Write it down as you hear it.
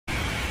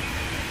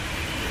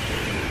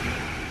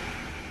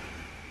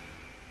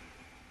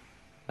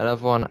Hello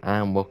everyone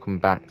and welcome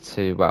back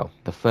to, well,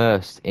 the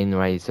first In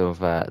Rays of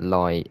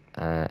Light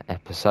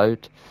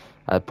episode.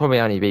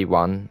 Probably only be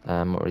one,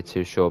 I'm not really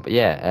too sure. But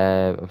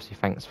yeah, obviously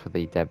thanks for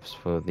the devs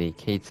for the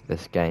key to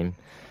this game.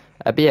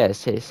 But yeah,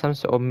 it's some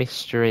sort of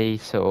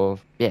mystery,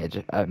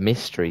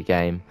 mystery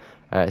game.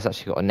 It's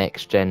actually got a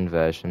next gen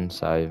version,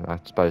 so I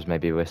suppose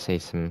maybe we'll see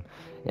some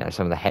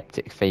of the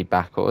hectic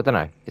feedback, or I don't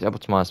know, it's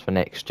optimized for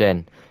next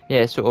gen. Yeah,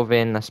 it's sort of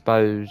in, I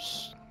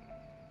suppose,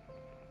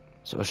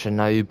 sort of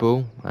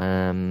Chernobyl.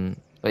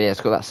 But yeah,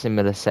 it's got that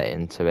similar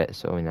setting to it,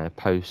 sort of,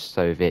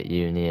 post-Soviet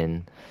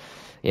Union.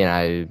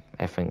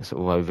 Everything's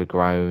sort of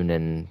overgrown,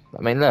 and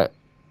I mean, look,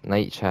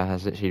 nature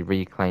has actually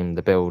reclaimed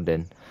the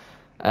building.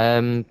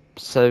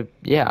 So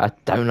yeah, I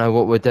don't know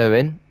what we're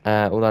doing.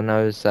 All I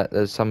know is that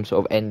there's some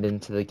sort of ending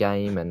to the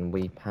game, and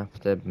we have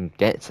to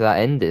get to that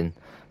ending.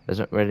 There's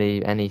not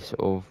really any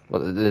sort of,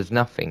 well, there's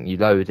nothing. You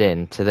load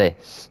in to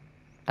this.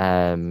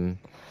 Um,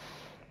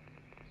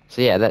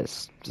 so yeah,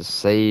 let's just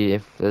see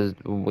if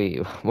we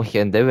we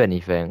can do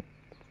anything.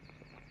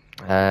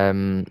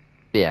 Um,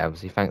 yeah,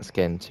 obviously thanks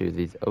again to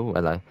the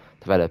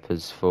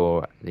developers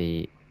for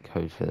the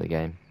code for the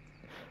game.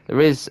 There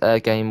is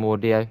game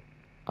audio.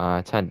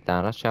 I turned it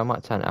down. Actually, I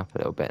might turn it up a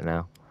little bit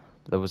now.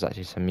 But there was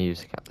actually some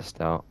music at the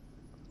start.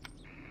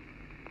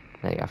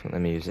 There you go. I think the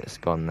music's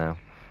gone now,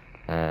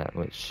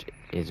 which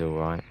is all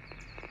right.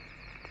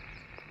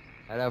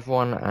 Hello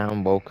everyone,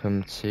 and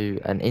welcome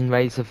to an In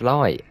Rays of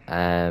Light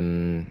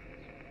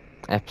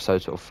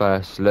episode, sort of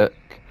first look.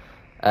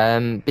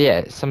 But yeah,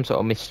 it's some sort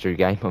of mystery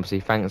game.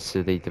 Obviously, thanks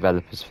to the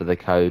developers for the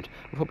code.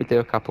 We'll probably do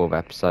a couple of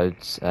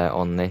episodes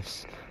on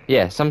this.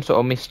 Yeah, some sort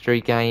of mystery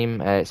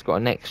game. It's got a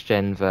next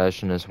gen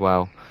version as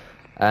well.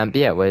 But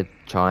yeah, we're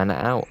trying it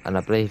out, and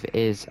I believe it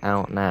is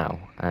out now.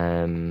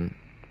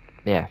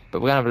 Yeah,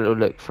 but we're gonna have a little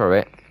look through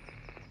it.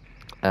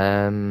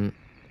 Um,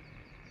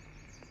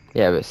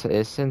 yeah, but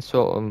it's in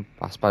sort of,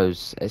 I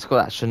suppose, it's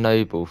got that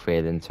Chernobyl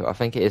feeling to it. I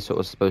think it is sort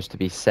of supposed to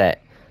be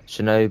set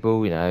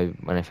Chernobyl,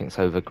 when everything's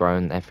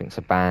overgrown, everything's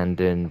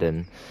abandoned,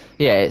 and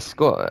yeah, it's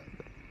got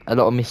a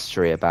lot of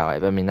mystery about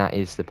it. But I mean, that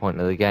is the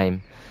point of the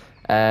game.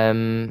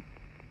 Um,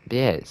 but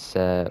yeah,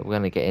 we're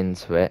gonna get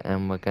into it,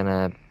 and we're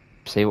gonna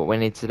see what we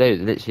need to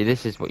do. Literally,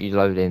 this is what you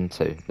load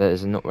into.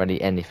 There's not really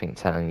anything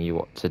telling you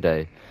what to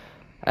do.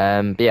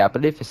 But yeah, I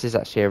believe this is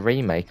actually a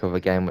remake of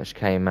a game which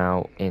came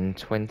out in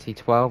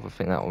 2012. I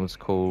think that one was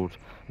called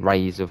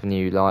Rays of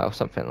New Light or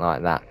something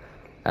like that.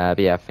 But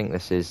yeah, I think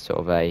this is sort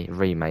of a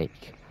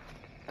remake,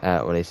 or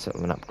at least sort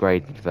of an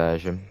upgraded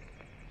version.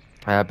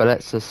 But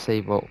let's just see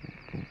what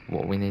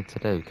we need to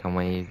do. Can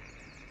we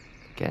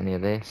get any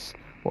of this?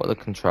 What are the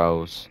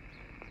controls?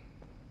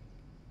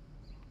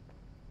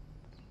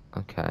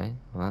 Okay,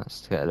 well,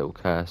 let's get a little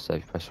cursor.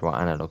 If you press the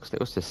right analog stick.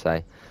 What's this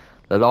say?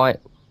 The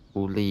light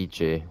will lead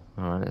you.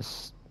 Alright,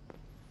 let's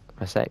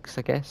press X,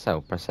 I guess.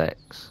 Oh, press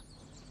X.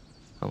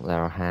 Oh, there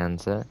are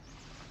hands there.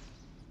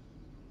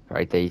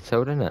 Very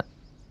detailed, isn't it?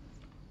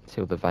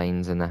 See all the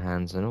veins in the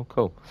hands and all.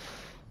 Cool.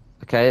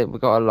 Okay, we've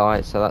got a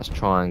light, so that's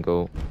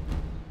triangle.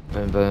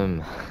 Boom,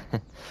 boom.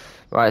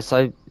 Right,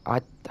 so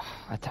I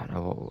don't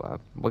know what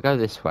we'll go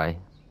this way.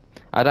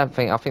 I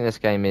think this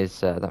game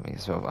is. I don't think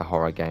it's sort of a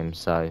horror game,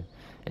 so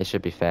it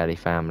should be fairly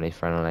family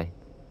friendly.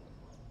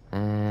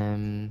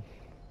 Um,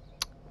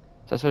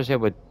 so I suppose yeah,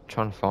 we're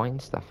trying to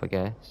find stuff, I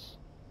guess.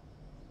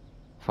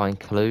 Find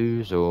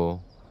clues or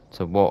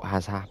to what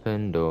has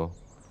happened, or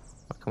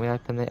can we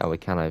open it? Oh, we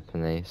can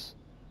open these.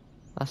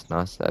 That's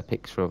nice. A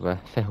picture of a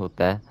field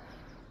there.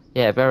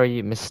 Yeah,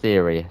 very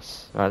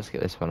mysterious. Right, let's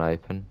get this one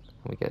open.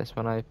 Can we get this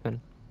one open?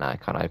 No, I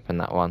can't open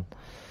that one.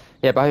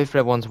 Yeah, but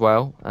hopefully everyone's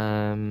well.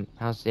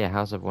 How's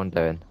everyone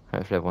doing?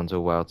 Hopefully everyone's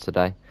all well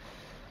today.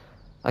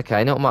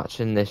 Okay, not much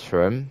in this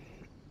room.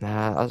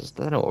 I just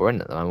don't know what we're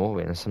in at the moment. Are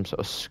we in some sort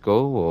of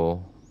school,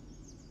 or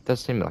it does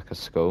seem like a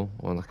school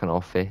or like an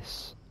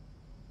office?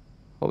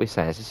 What are we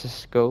saying? Is this a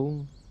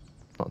school?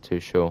 Not too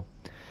sure.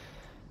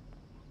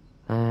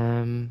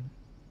 Um,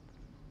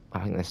 I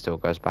think this still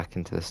goes back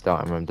into the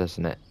starting room,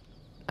 doesn't it?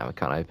 No, we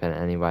can't open it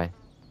anyway.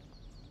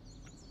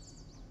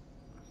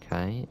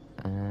 Okay,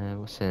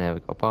 what's in there?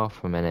 We've got a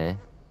bathroom in here.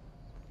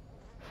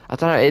 I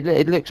don't know,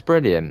 it looks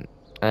brilliant.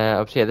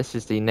 Obviously, yeah, this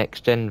is the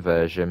next gen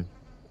version.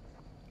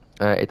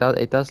 It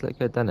does look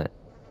good, doesn't it?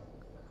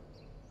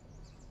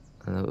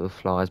 And the little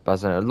flies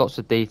buzzing. Lots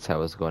of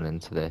detail has gone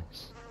into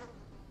this.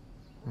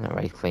 Not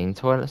very clean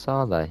toilets,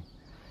 are they?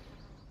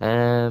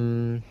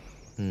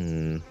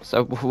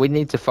 So we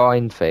need to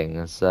find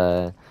things.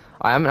 I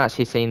haven't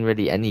actually seen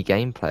really any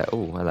gameplay.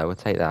 Oh, hello, we'll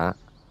take that.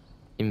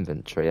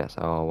 Inventory, that's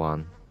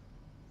R1.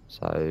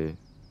 So,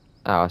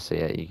 oh, I see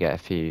it. You get a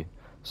few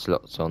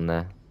slots on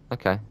there.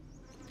 Okay.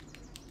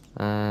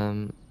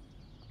 Um,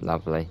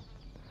 Lovely.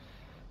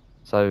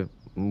 So,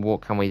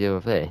 what can we do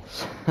with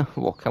this?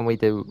 What can we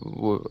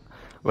do?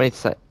 We need to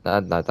say,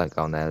 no, don't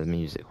go on there. The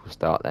music will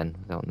start then.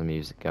 We don't want the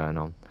music going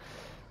on.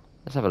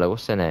 Let's have a look.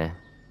 What's in here?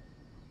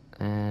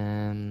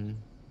 Um,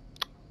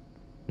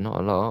 Not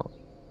a lot.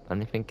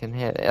 Anything in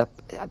here?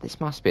 This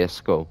must be a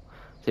school.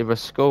 It's either a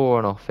school or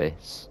an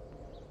office.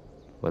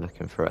 we're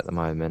looking for at the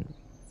moment.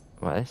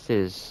 Right, this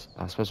is...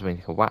 I suppose we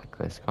can whack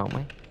this, can't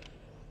we?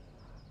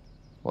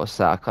 What's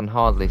that? I can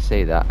hardly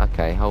see that.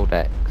 Okay, hold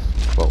X.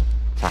 Well,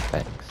 tap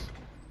X.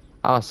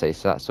 Oh, I see.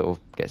 So that sort of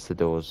gets the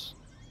doors.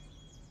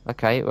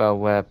 Okay, well,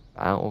 we're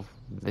out of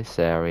this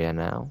area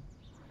now.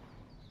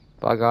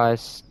 Bye,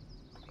 guys.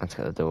 Let's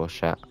get the door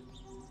shut.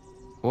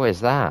 What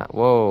is that?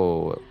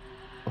 Whoa.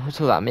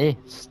 What's all that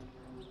mist?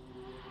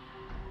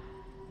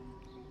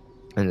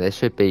 And it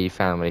should be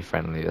family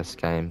friendly, this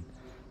game.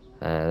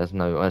 There's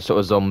no sort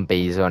of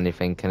zombies or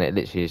anything, and it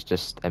literally is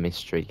just a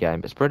mystery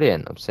game. But it's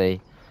brilliant, obviously.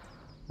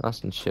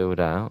 Nice and chilled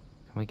out.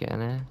 Can we get in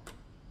there?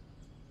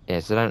 Yeah,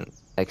 so don't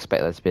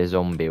expect there to be a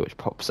zombie which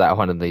pops out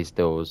one of these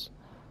doors.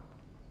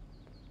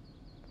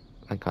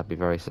 I think I'd be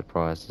very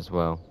surprised as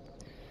well.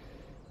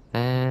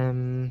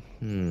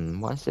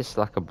 Why is this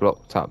like a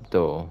blocked up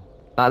door?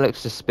 That looks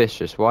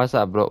suspicious. Why is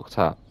that blocked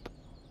up?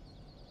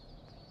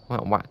 We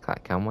can't whack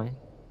that, can we?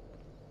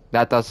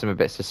 That does seem a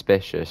bit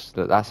suspicious.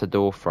 Look, that's a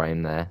door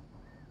frame there.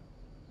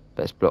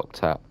 But it's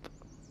blocked up.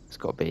 It's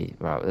got to be...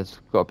 Right, there's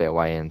got to be a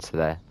way into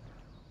there.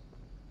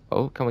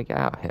 Oh, can we get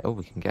out here? Oh,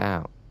 we can get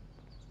out.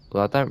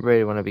 Well, I don't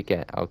really want to be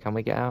Oh, can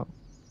we get out?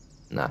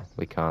 No,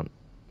 we can't.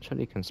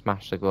 Surely you can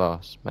smash the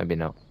glass. Maybe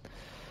not.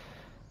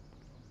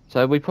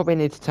 So we probably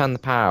need to turn the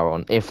power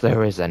on, if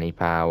there is any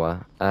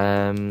power.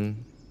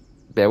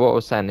 Yeah, what I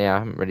was saying, yeah, I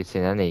haven't really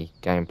seen any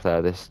gameplay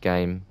of this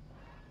game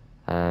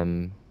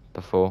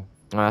before.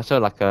 I saw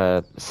like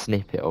a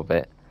snippet of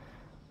it,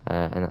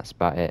 and that's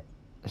about it.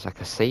 It's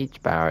like a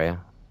siege barrier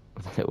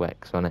with a little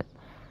X on it.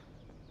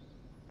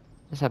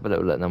 Let's have a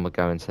little look and then we'll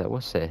go into that.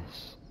 What's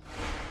this?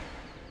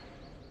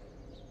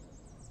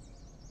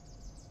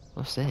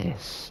 What's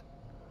this?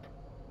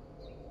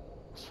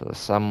 So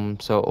some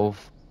sort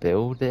of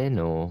building,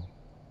 or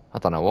I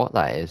don't know what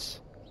that is.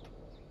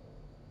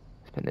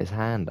 He's putting his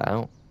hand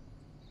out.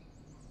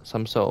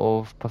 Some sort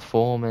of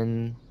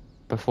performer.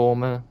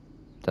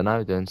 Don't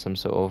know, doing some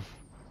sort of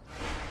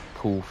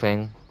cool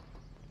thing.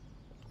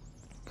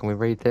 Can we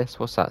read this?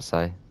 What's that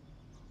say?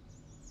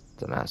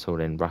 Don't know. It's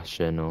all in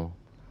Russian or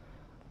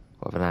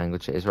whatever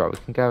language it is. Right, we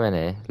can go in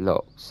here.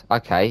 Locked.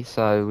 Okay,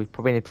 so we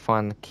probably need to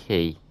find the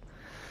key.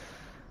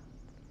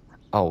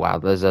 Oh wow,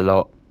 there's a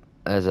lot.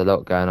 There's a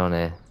lot going on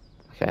here.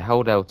 Okay,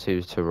 hold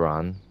L2 to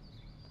run.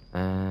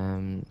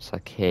 So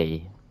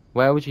key.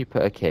 Where would you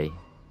put a key?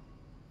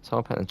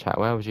 Someone put in the chat,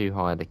 where would you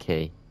hide a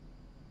key?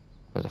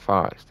 There's a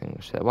fire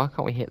extinguisher there. Why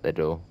can't we hit the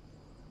door?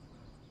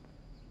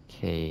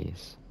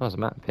 Keys. Oh, there's a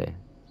map here.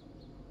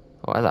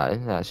 Oh, hello.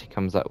 It actually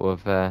comes up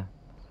with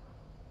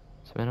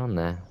something on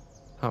there.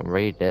 Can't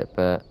read it,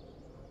 but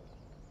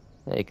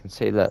there you can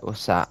see, look,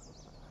 what's that?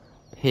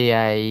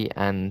 PA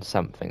and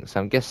something. So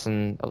I'm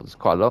guessing there's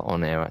quite a lot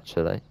on here,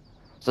 actually.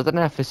 So I don't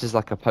know if this is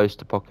like a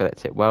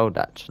post-apocalyptic world,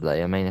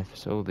 actually. I mean, if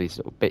it's all these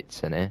little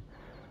bits in here.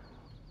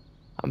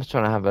 I'm just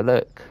trying to have a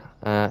look.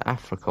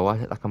 Africa, why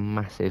is it like a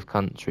massive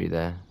country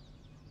there?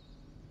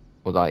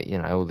 Or like, you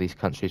know, all these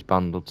countries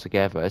bundled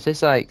together. Is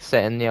this like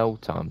set in the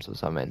old times or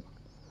something?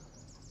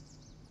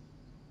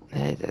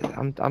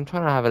 I'm trying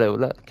to have a little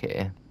look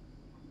here.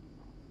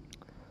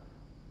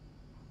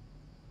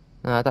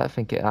 No, I don't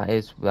think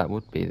that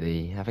would be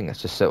the. I think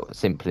that's just sort of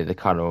simply the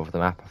colour of the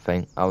map. I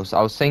think I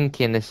was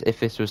thinking this, if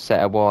this was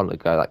set a while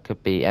ago, that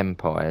could be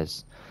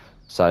empires.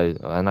 So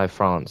I know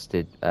France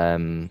did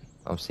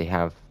obviously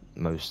have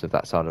most of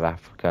that side of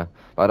Africa,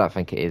 but I don't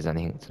think it is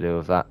anything to do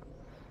with that.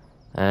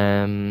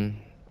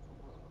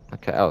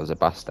 Okay, oh, there's a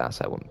bus there,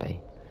 so it wouldn't be.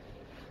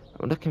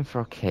 We're looking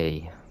for a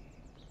key.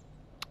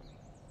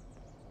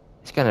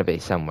 It's going to be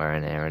somewhere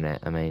in here, innit?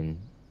 I mean,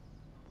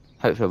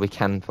 hopefully we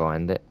can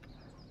find it.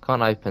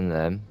 Can't open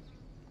them.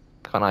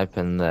 Can't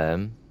open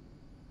them.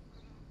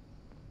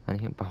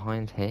 Anything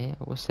behind here?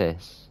 What's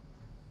this?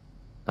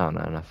 Oh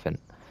no, nothing.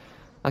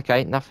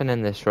 Okay, nothing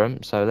in this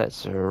room, so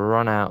let's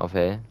run out of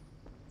here.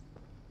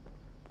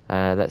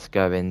 Let's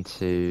go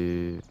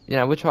into... You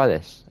know, we'll try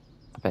this.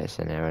 I bet it's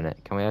in here,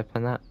 innit? Can we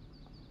open that?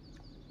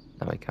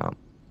 No, we can't.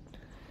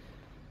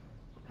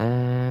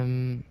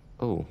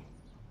 Oh.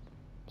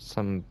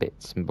 Some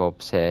bits and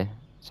bobs here.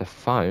 It's a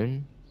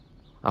phone.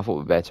 I thought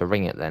we'd better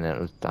ring it then.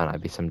 It'll, I don't know,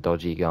 be some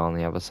dodgy guy on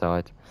the other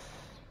side.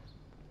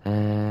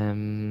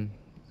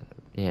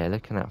 Yeah,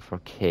 looking out for a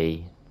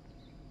key.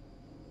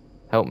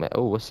 Help me.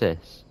 Oh, what's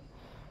this?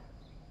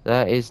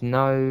 There is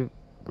no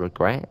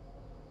regret.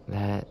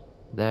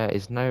 There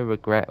is no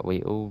regret.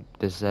 We all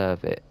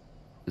deserve it.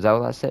 Is that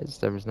what that says?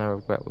 There is no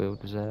regret. We all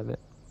deserve it.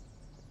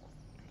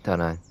 Don't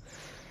know.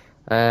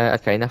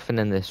 Okay, nothing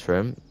in this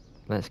room.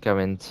 Let's go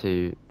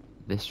into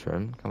this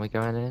room. Can we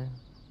go in here?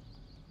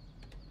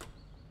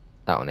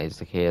 That one needs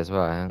the key as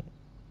well.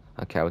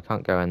 Okay, we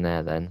can't go in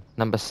there then.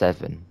 Number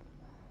 7.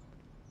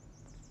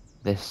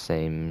 This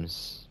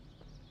seems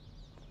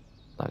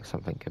like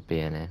something could be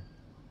in here.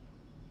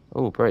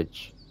 Oh,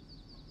 bridge.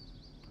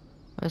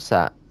 Where's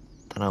that?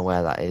 Don't know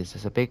where that is.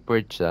 It's a big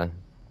bridge though.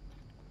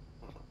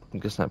 I'm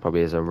guessing that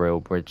probably is a real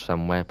bridge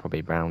somewhere,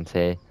 probably round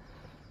here.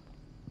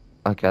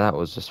 Okay, that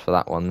was just for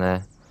that one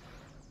there.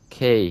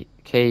 Key.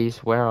 Keys,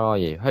 where are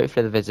you?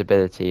 Hopefully the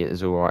visibility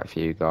is alright for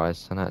you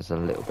guys. I know it's a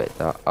little bit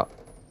dark.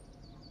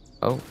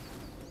 Oh.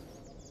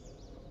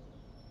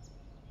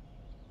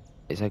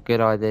 It's a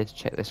good idea to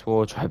check this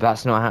wardrobe.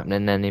 That's not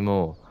happening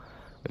anymore.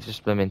 We've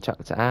just blooming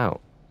chucked it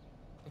out.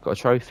 We've got a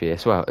trophy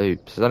as well.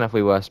 Oops. I don't know if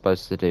we were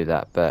supposed to do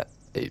that, but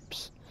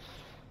oops.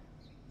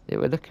 Yeah,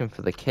 we're looking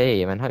for the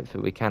key. I mean,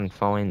 hopefully we can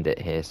find it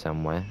here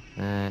somewhere.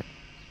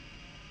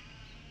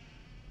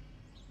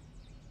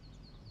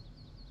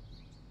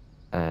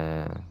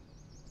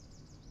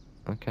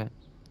 Okay.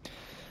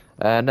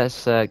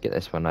 Let's get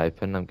this one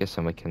open. I'm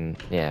guessing we can,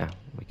 yeah,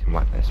 we can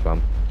whack this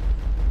one.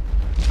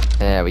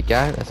 There we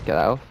go. Let's get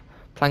that off.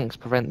 Planks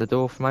prevent the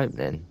door from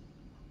opening.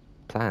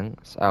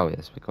 Planks? Oh,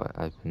 yes, we've got it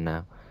open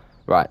now.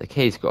 Right, the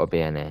key's got to be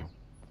in here.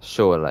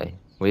 Surely.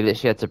 We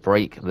literally had to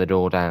break the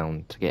door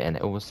down to get in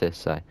it. What's this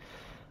say?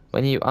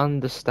 When you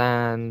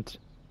understand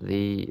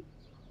the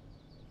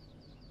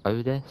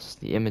Odis,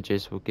 the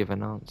images will give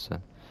an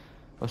answer.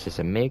 What's this,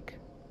 a MiG?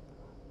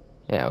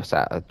 Yeah, what's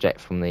that? A jet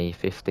from the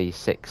 50s,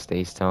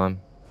 60s time.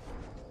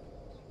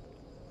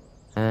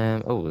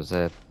 Oh, there's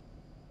a...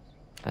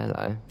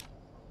 Hello.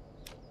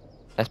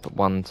 Let's put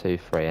 1, 2,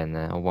 3 in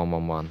there, or 1,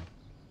 1, 1.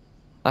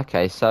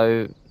 Okay,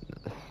 so...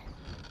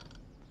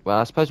 Well,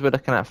 I suppose we're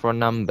looking out for a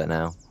number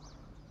now.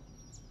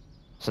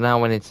 So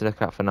now we need to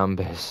look out for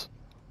numbers.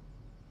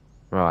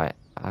 Right,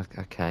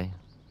 okay.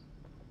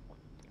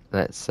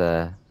 Let's,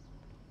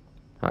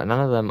 Right, none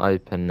of them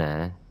open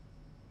there.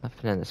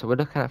 Nothing in there. So we're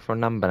looking out for a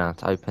number now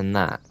to open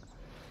that.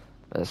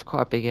 But it's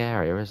quite a big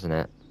area, isn't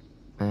it?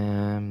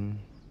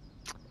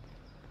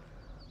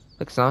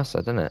 Looks nice,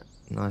 doesn't it?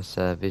 Nice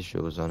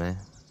visuals on here.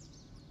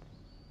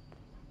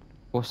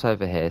 What's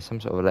over here? Some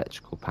sort of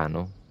electrical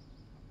panel.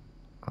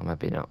 Oh,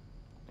 maybe not.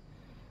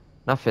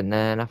 Nothing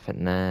there,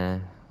 nothing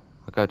there.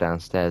 I'll go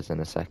downstairs in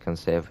a second,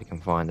 see if we can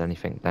find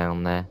anything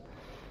down there.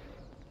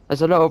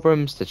 There's a lot of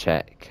rooms to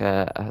check.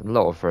 A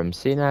lot of rooms.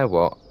 So you know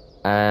what?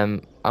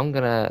 I'm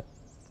gonna...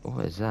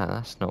 What is that?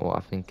 That's not what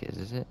I think it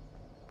is it?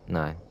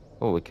 No.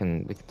 Oh, we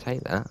can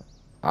take that.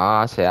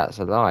 Ah, I see, that's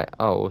a light.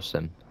 Oh,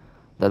 awesome.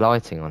 The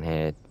lighting on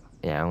here,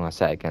 yeah, I'm gonna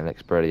say it again,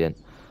 looks brilliant.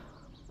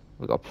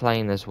 We've got a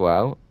plane as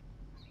well.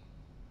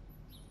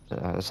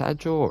 Is that a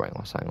drawing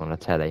or something on a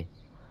telly?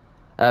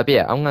 But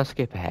yeah, I'm gonna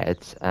skip ahead,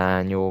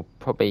 and you'll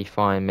probably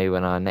find me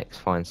when I next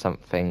find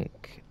something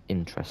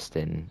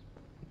interesting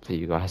for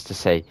you guys to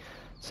see.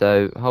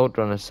 So hold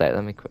on a sec,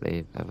 let me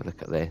quickly have a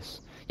look at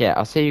this. Yeah,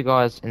 I'll see you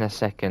guys in a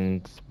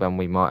second when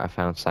we might have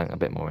found something a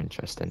bit more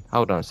interesting.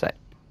 Hold on a sec.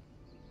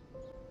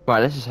 Right,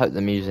 let's just hope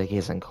the music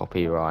isn't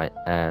copyrighted.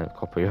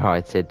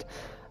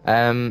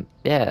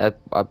 Yeah,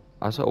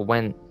 I sort of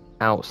went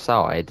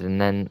outside and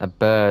then a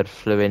bird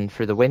flew in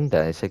through the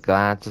window. It said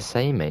glad to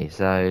see me.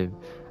 So,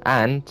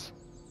 and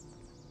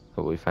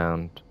what we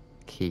found,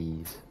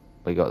 keys.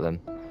 We got them.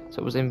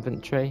 So it was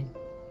inventory.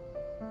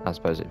 I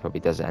suppose it probably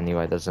does it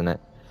anyway, doesn't it?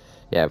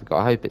 Yeah, we've got.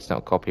 I hope it's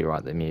not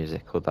copyright the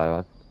music,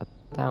 although I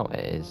doubt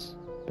it is.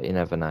 But you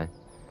never know.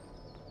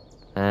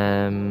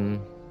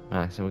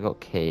 Right, so we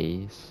got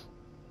keys.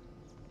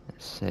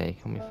 Let's see,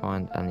 can we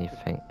find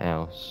anything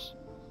else?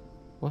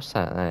 What's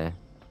that there?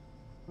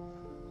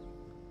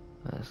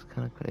 That's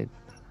kind of quickly.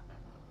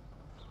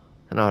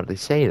 I can hardly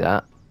see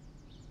that.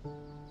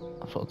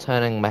 I'm sort of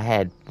turning my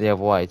head the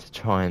other way to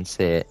try and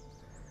see it.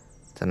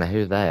 Don't know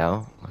who they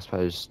are. I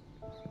suppose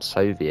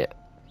Soviet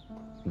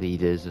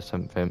leaders or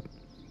something.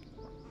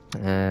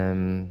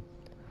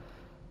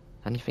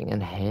 Anything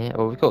in here?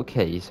 Oh, we've got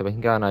keys, so we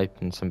can go and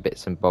open some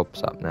bits and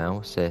bobs up now.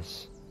 What's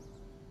this?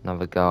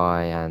 Another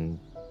guy and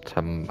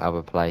some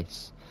other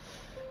place.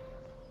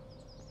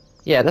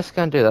 Yeah, let's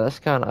go and do that. Let's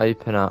go and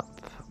open up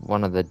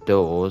one of the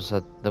doors.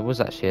 There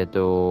was actually a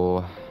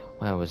door.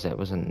 Where was it? It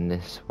wasn't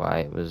this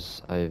way. It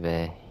was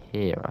over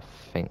here, I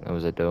think there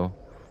was a door.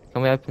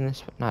 Can we open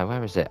this? No,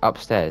 where is it?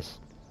 Upstairs.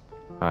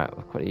 Alright,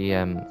 we'll quickly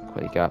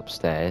go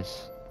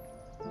upstairs.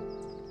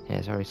 Yeah,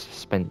 it's very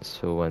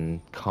suspenseful and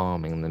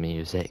calming, the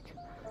music.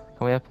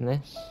 Can we open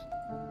this?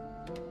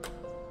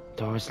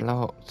 Door is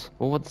locked.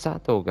 Well, what does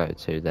that door go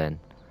to then?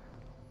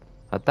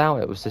 I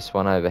doubt it was this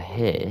one over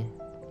here.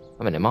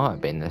 I mean, it might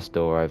have been this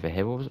door over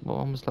here. What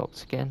one was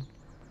locked again?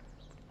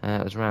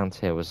 It was around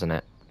here, wasn't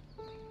it?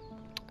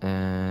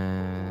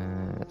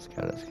 Let's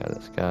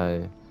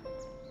go.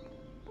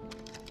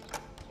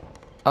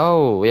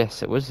 Oh,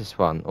 yes, it was this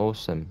one.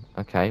 Awesome.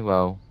 Okay,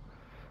 well,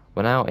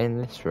 we're now in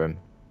this room.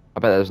 I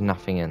bet there was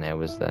nothing in there,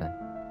 was there?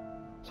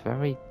 It's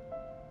very...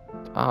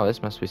 Oh,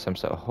 this must be some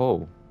sort of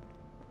hall.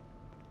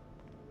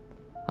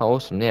 Oh,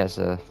 awesome. Yeah, it's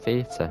a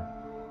theatre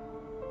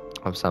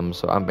of some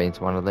sort. I haven't been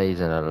to one of these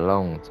in a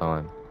long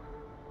time.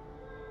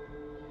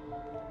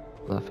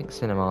 Well, I think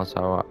cinemas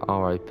are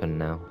open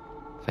now.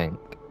 I think.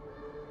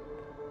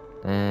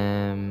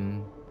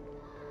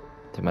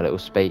 Do my little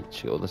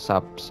speech. Got all the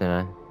subs, you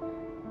know,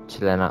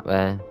 chilling up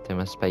there, doing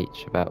my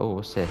speech about. Oh,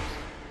 what's this?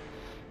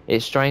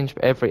 It's strange,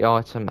 but every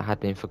item that had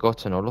been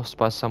forgotten or lost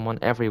by someone,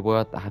 every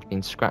word that had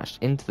been scratched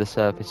into the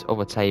surface of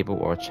a table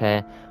or a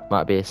chair,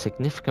 might be a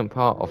significant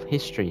part of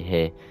history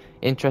here.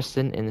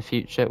 Interesting in the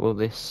future, will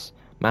this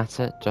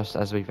matter, just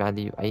as we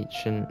value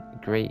ancient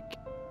Greek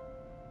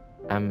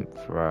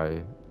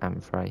amphro.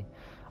 Amphrey.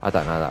 I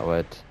don't know that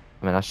word.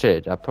 I mean, I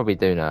should. I probably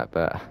do know it,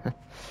 but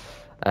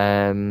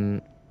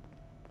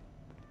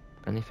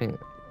anything?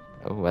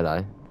 Oh,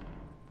 hello.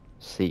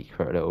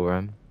 Secret little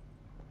room.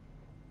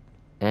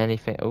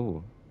 Anything?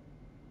 Oh.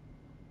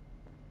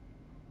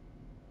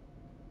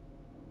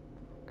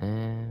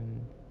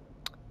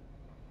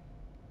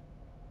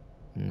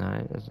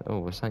 No. Oh,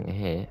 what's something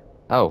here?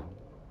 Oh,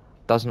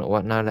 doesn't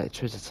want no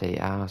electricity.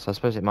 Ah, so I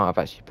suppose it might have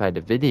actually played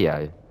a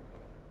video,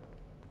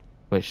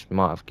 which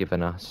might have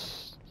given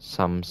us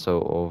some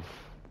sort of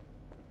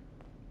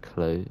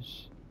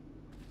clues.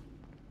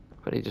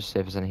 Quickly just see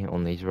if there's anything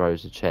on these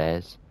rows of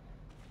chairs.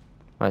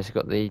 Right, so we've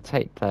got the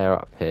tape player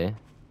up here.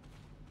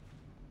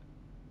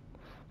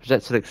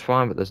 Projector looks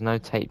fine, but there's no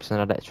tapes and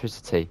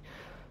electricity.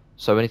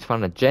 So we need to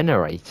find a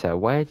generator.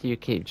 Where do you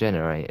keep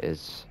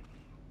generators?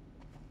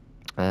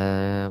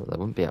 Well, they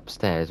wouldn't be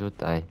upstairs, would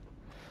they?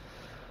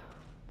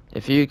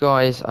 If you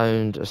guys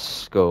owned a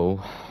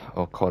school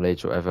or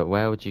college or whatever,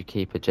 where would you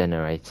keep a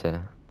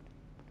generator?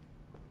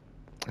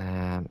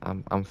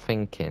 I'm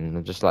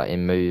thinking just like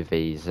in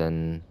movies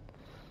and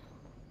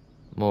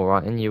more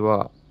right. And you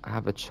what?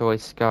 Have a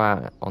choice: go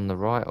out on the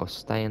right or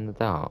stay in the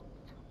dark.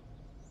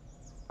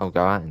 Oh,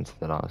 go out into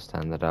the light or stay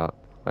in the dark.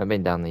 We've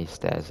been down these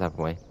stairs,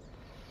 haven't we?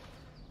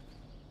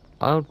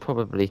 I would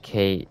probably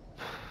keep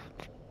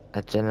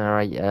a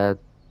generator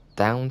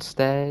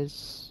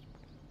downstairs.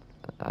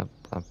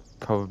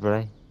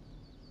 Probably.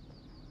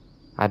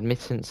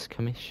 Admittance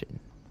commission.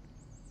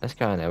 Let's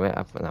go in there.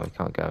 No, we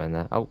can't go in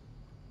there. Oh.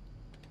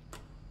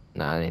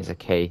 No, it needs a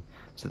key.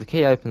 So the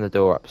key opened the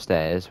door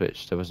upstairs,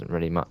 which there wasn't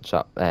really much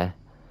up there.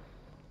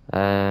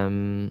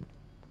 Oh,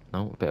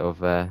 a bit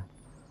of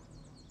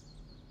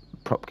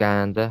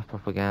propaganda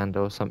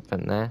or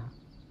something there.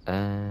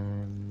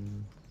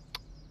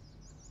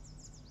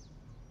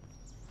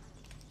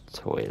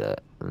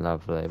 Toilet,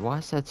 lovely. Why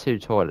is there 2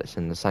 toilets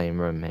in the same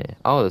room here?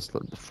 Oh, there's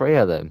 3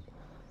 of them.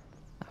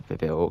 That'd be a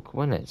bit awkward,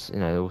 wouldn't it? You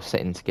know, all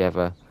sitting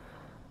together,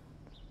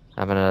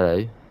 having a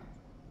loo.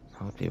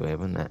 That would be weird,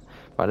 wouldn't it?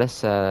 Right,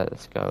 let's go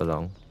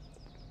along.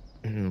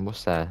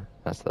 What's there?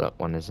 That's the lock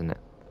one, isn't it?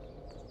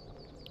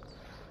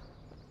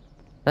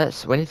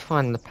 We need to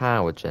find the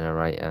power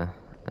generator.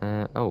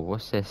 Oh,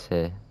 what's this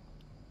here?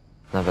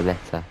 Another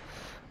letter.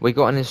 We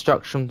got an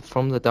instruction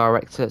from the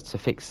director to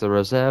fix the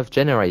reserve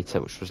generator,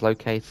 which was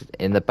located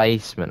in the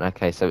basement.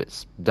 Okay, so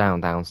it's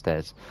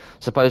downstairs.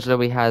 Supposedly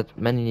we had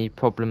many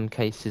problem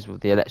cases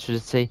with the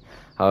electricity.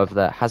 However,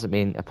 there hasn't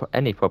been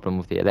any problem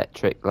with the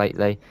electric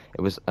lately.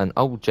 It was an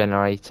old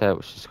generator,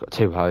 which has got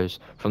 2 hoses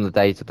from the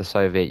days of the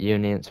Soviet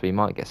Union, so we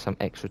might get some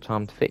extra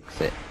time to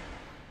fix it.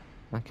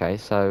 Okay,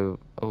 so...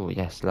 Oh,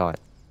 yes, light.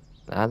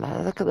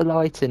 Look at the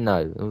lighting,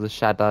 though. All the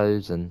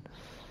shadows and...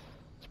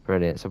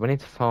 Brilliant. So we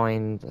need to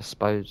find, I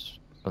suppose,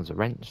 there's a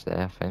wrench there,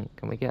 I think.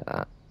 Can we get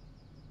that?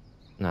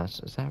 No, is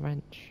that a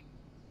wrench?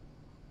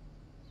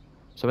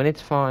 So we need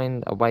to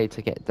find a way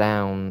to get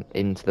down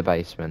into the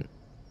basement,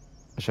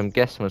 which I'm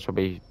guessing was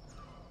probably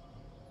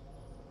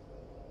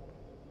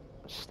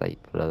a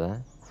stapler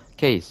there.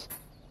 Keys.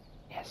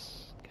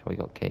 Yes. Okay, we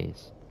got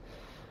keys.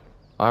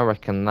 I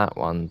reckon that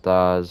one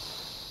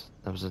does...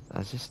 Is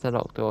this the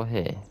locked door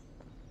here?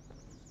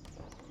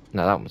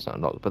 No, that one's not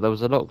locked, but there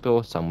was a locked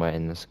door somewhere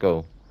in the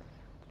school.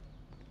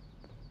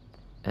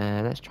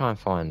 Let's try and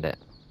find it.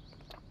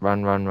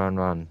 Run.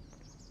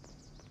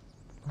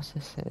 What's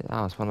this?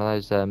 Oh, it's one of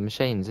those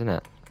machines, isn't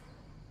it?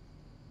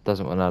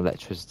 Doesn't want no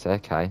electricity.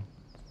 Okay.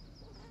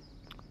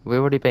 We've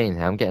already been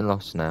here. I'm getting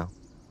lost now.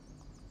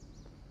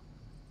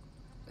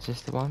 Is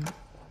this the one?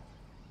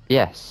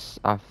 Yes.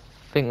 I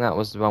think that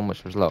was the one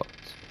which was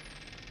locked.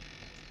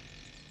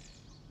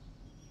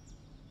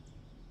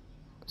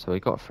 So we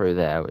got through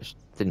there, which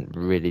didn't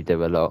really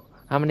do a lot.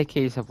 How many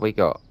keys have we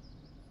got?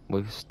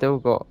 We've still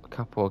got a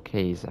couple of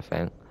keys, I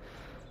think.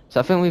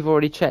 So I think we've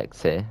already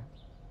checked here.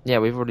 Yeah,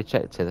 we've already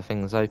checked here. The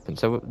thing's open.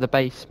 So the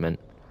basement,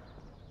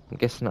 I'm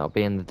guessing that'll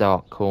be in the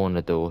dark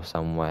corner door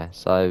somewhere.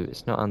 So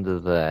it's not under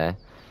there.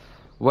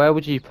 Where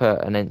would you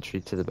put an entry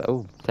to the...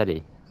 Oh,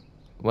 Teddy.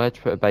 Where'd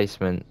you put a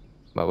basement...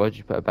 Well, where'd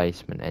you put a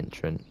basement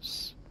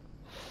entrance?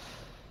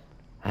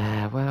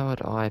 Where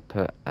would I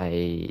put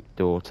a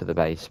door to the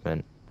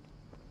basement?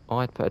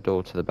 I'd put a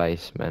door to the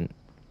basement.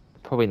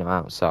 Probably not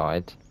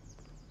outside.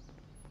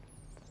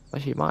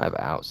 Actually, you might have it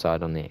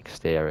outside on the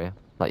exterior.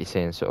 Like you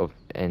see in sort of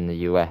in the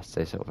US,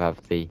 they sort of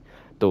have the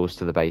doors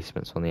to the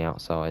basements on the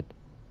outside.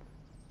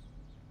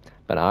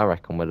 But I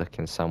reckon we're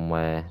looking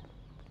somewhere...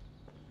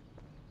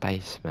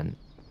 Basement.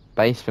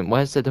 Basement.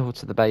 Where's the door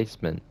to the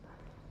basement?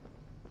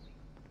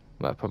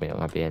 Well, probably not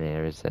going to be in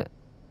here, is it?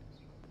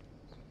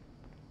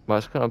 Well,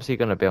 it's obviously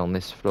going to be on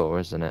this floor,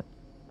 isn't it?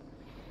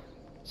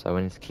 So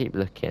we need to keep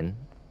looking.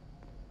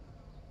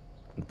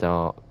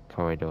 Dark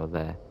corridor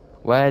there.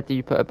 Where do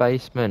you put a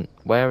basement?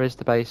 Where is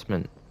the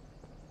basement?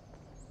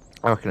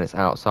 I reckon it's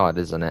outside,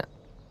 isn't it?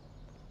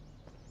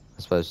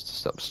 I suppose to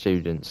stop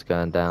students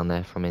going down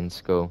there from in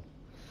school.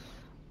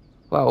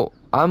 Well,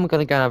 I'm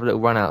gonna go and have a little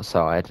run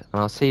outside,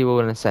 and I'll see you all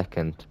in a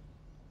second.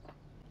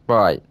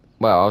 Right.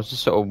 Well, I was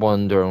just sort of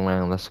wandering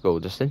around the school,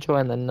 just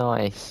enjoying the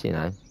nice,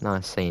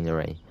 nice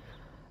scenery.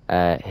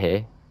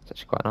 Here. It's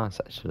actually quite nice,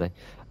 actually.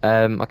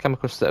 I came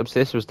across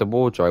this was the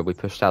wardrobe we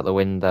pushed out the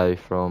window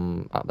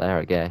from up there,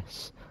 I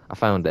guess. I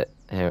found it.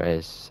 Here it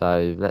is.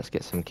 So let's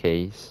get some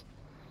keys.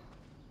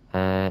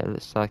 It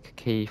looks like a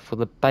key for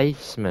the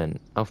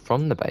basement. Oh,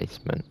 from the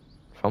basement.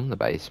 From the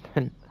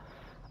basement.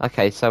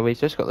 Okay, so we've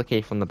just got the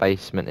key from the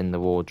basement in the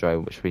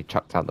wardrobe, which we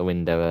chucked out the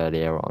window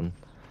earlier on.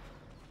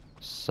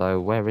 So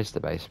where is the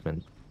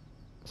basement?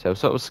 So we're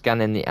sort of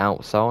scanning the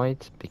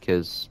outside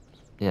because,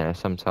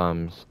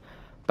 sometimes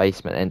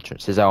basement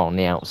entrances are on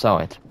the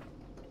outside.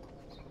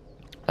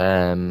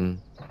 So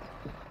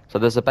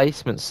there's a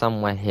basement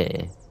somewhere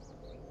here,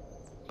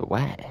 but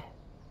where?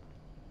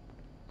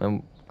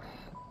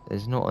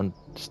 There's not a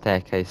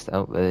staircase.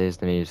 Oh, there's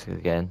the music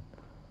again.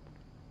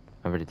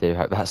 I really do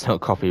hope that's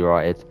not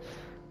copyrighted.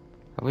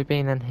 Have we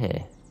been in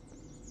here?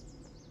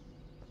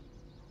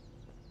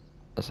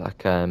 It's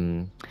like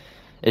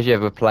if you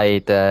ever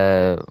played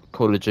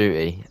Call of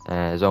Duty,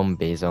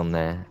 Zombies on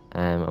there.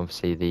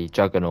 Obviously the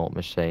Juggernaut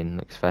machine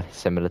looks fairly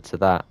similar to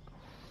that.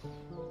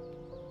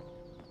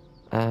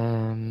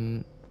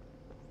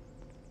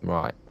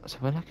 Right, so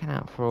we're looking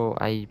out for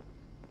a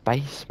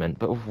basement,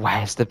 but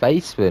where's the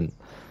basement?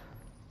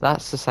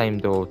 That's the same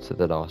door to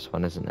the last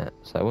one, isn't it?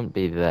 So it wouldn't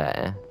be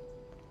there.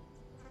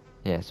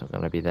 Yeah, it's not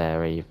going to be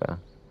there either.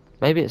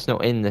 Maybe it's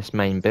not in this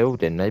main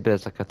building. Maybe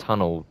there's like a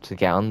tunnel to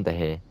get under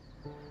here.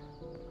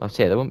 Oh,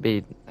 so yeah, there wouldn't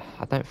be...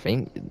 I don't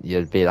think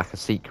there'd be like a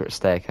secret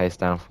staircase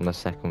down from the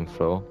second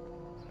floor.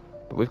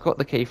 But we've got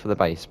the key for the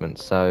basement,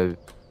 so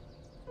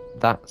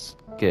that's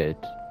good.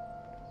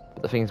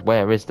 But the thing is,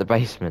 where is the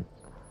basement?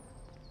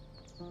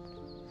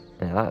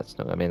 Yeah, that's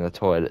not going to be in the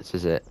toilets,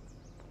 is it?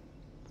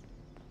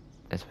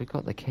 Yes, we've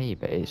got the key,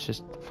 but it's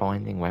just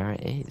finding where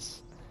it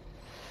is.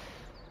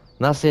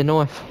 And that's the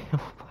annoying thing.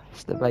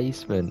 Where's the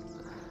basement?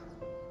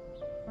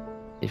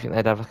 You think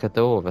they'd have like a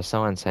door with a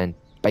sign saying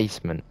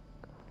basement?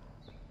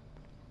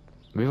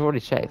 We've already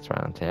checked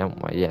around here,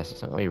 haven't we? Yes,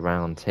 it's not going to be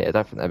round here. I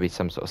don't think there'd be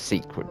some sort of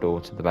secret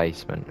door to the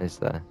basement, is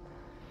there?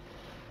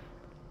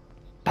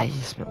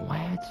 Basement?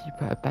 Where do you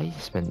put a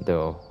basement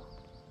door?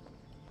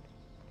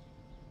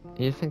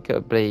 You'd think it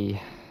would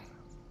be...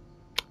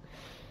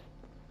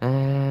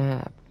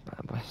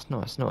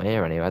 it's not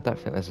here anyway. I don't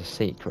think there's a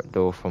secret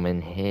door from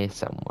in here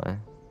somewhere.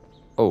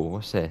 Oh,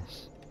 what's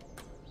this?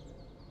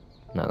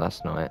 No,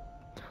 that's not it.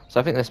 So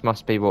I think this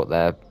must be what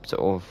their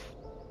sort of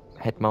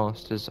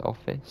headmaster's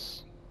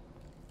office.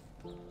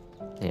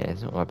 Yeah,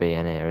 it's not going to be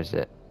in here, is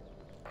it?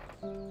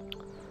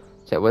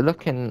 So we're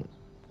looking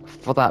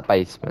for that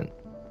basement.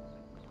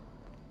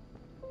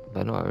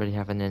 But not really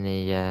having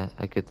any a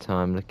good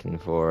time looking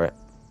for it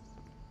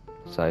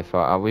so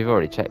far. Oh, we've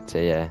already checked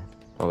it, yeah.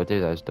 Well, we'll do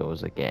those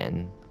doors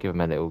again. Give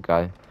them a little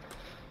go.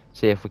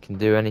 See if we can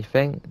do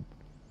anything.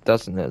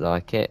 Doesn't look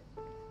like it.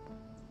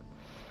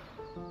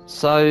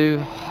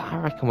 So, I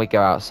reckon we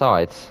go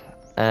outside.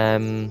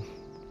 Yeah,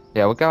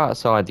 we'll go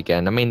outside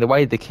again. I mean, the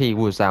way the key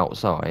was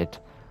outside,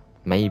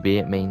 maybe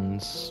it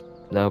means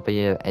there'll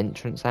be an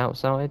entrance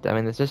outside. I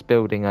mean, there's this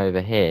building over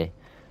here,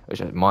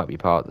 which might be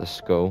part of the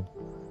school.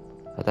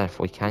 I don't know if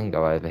we can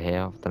go over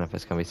here. I don't know if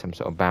there's going to be some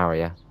sort of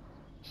barrier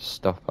to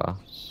stop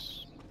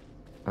us.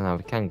 I know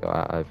we can go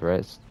out over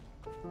it.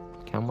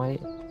 Can we?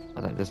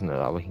 It doesn't look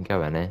like we can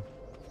go in here.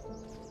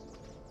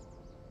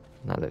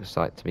 That looks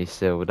like to be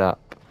sealed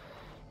up.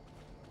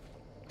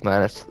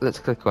 Well, let's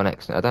click on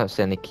exit. I don't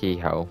see any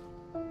keyhole.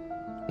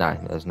 No,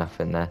 there's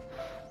nothing there.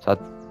 So I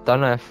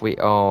don't know if we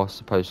are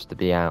supposed to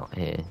be out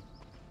here.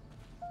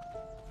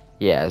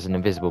 Yeah, there's an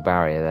invisible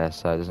barrier there,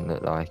 so it doesn't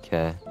look like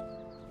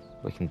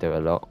we can do a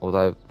lot.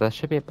 Although there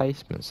should be a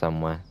basement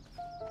somewhere.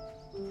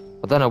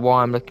 I don't know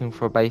why I'm looking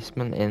for a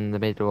basement in the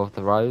middle of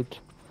the road,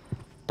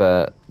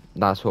 but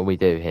that's what we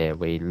do here.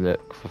 We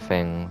look for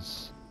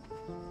things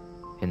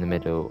in the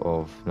middle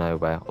of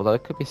nowhere. Although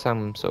it could be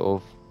some sort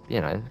of,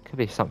 it could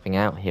be something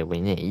out here we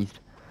need.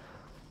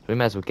 So we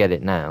may as well get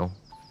it now.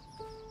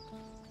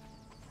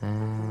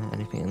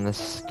 Anything in the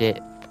skip?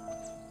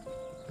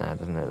 No, it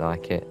doesn't look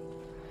like it.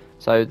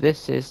 So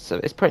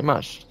it's pretty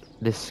much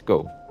this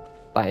school.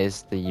 That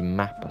is the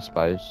map, I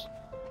suppose.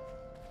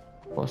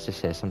 What's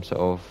this here? Some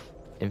sort of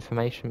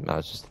information? No,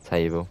 it's just a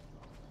table.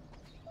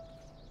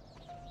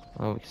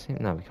 Oh,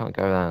 no, we can't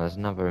go down. There's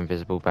another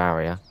invisible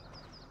barrier.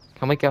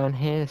 Can we go in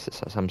here? Is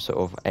it some sort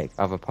of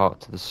other part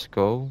to the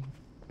school?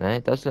 No,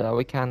 it does look like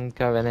we can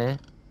go in here.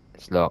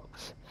 It's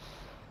locked.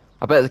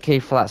 I bet the key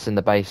for that's in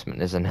the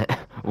basement, isn't it?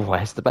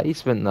 Where's the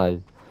basement,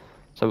 though?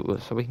 So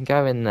we can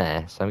go in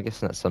there. So I'm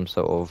guessing that's some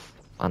sort of,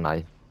 I don't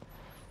know,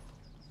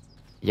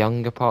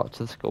 younger part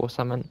to the school or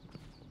something.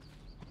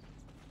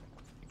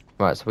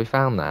 Right, so we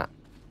found that.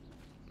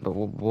 But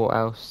what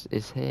else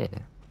is here?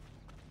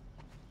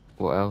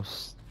 What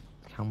else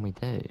can we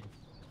do?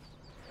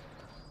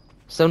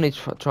 Still need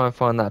to try and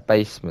find that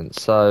basement.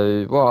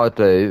 So what I'll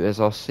do is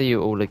I'll see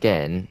you all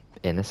again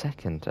in a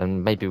second,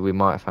 and maybe we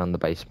might have found the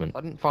basement.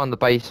 I didn't find the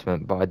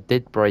basement, but I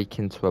did break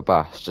into a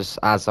bus, just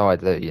as I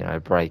do,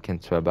 break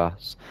into a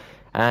bus.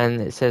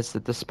 And it says the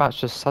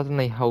dispatcher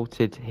suddenly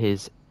halted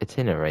his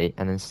itinerary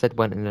and instead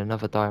went in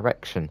another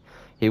direction.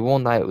 He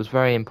warned that it was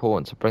very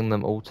important to bring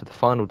them all to the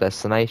final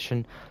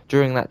destination.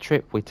 During that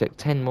trip, we took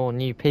 10 more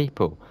new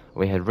people.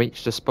 We had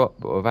reached the spot,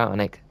 but without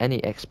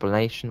any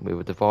explanation, we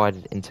were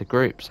divided into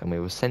groups and we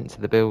were sent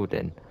to the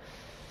building.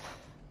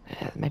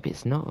 Maybe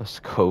it's not a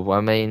school.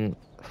 I mean,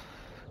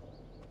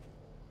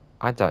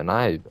 I don't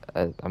know.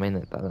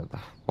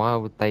 Why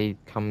would they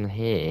come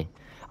here?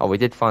 Oh, we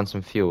did find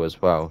some fuel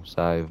as well,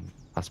 so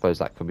I suppose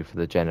that could be for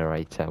the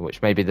generator,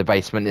 which maybe the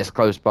basement is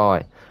close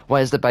by.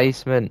 Where's the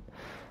basement?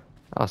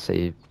 I'll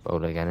see you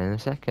all again in a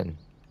second.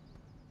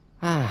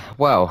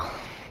 Well,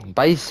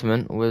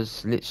 basement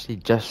was literally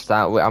just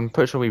that. I'm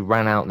pretty sure we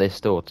ran out this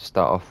door to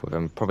start off with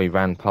and probably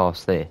ran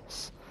past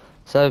this.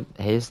 So,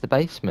 here's the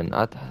basement.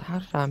 How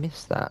did I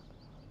miss that?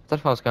 I don't know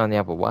if I was going the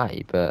other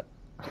way, but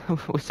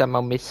we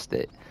somehow missed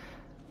it.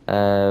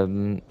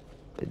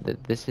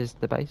 This is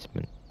the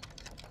basement.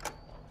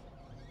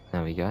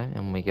 There we go,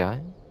 and we go.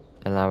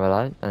 Hello,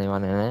 hello.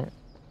 Anyone in it?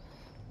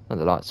 Oh,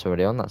 the light's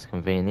already on. That's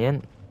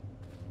convenient.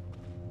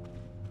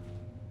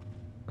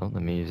 Oh, the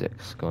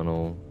music's gone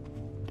all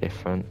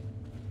different.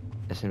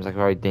 It seems like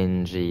very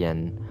dingy,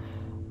 and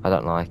I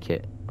don't like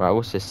it. Right,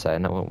 what's this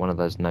saying? I want one of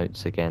those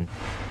notes again.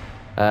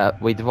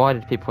 We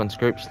divided people into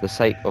groups for the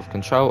sake of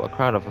control. A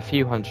crowd of a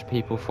few hundred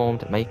people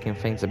formed, making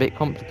things a bit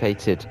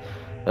complicated.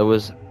 There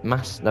was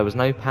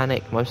no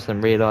panic. Most of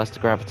them realised the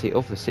gravity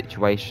of the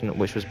situation,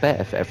 which was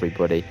better for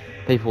everybody.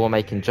 People were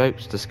making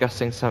jokes,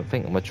 discussing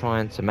something, and were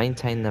trying to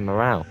maintain their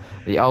morale.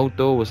 The old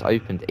door was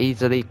opened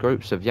easily.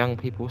 Groups of young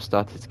people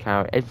started to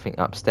carry everything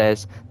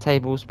upstairs: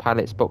 tables,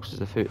 pallets,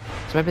 boxes of food.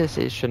 So maybe this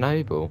is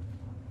Chernobyl,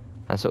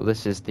 and sort of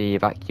this is the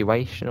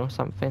evacuation or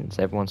something.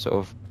 So everyone sort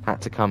of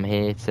had to come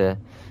here to,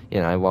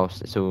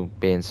 whilst it's all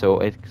being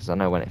sorted. Because I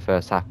know when it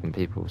first happened,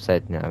 people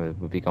said, it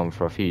would be gone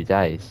for a few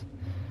days.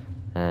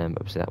 But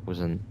obviously that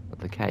wasn't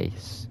the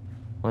case.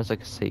 Where's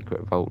like a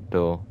secret vault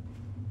door?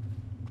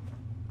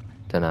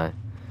 Don't know.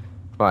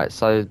 Right,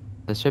 so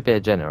there should be a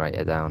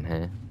generator down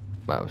here.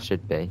 Well, it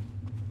should be.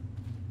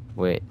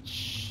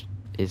 Which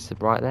is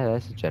right there.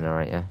 There's a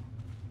generator.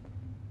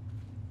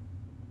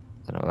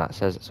 Don't know what that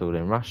says. It's all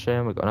in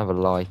Russian. We've got another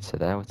lighter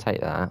there. We'll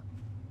take that.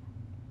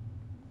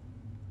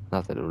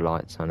 Love the little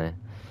lights on it.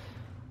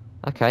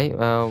 Okay,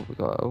 well, we've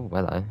got... Oh,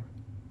 hello.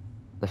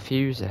 The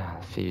fuse. The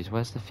fuse.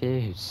 Where's the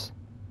fuse?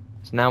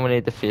 So now we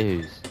need the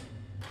fuse.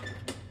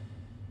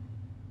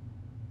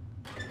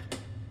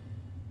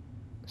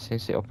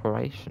 Seems to be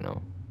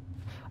operational.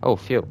 Oh,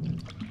 fuel.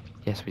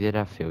 Yes, we did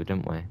have fuel,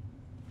 didn't we?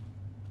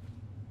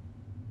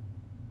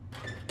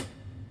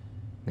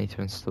 Need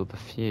to install the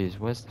fuse.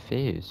 Where's the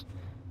fuse?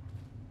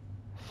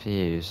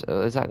 Fuse.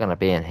 Is that going to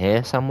be in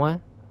here somewhere?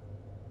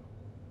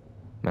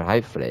 I mean,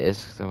 hopefully it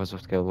is, because otherwise we'll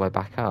have to go all the way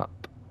back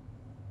up.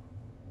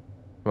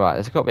 Right,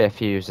 there's got to be a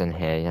fuse in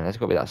here. There's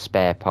got to be like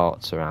spare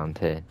parts around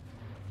here.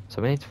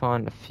 So we need to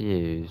find a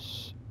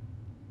fuse.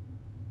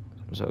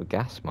 Some sort of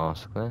gas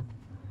mask there.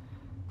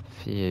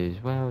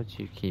 Fuse. Where would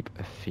you keep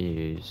a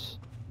fuse?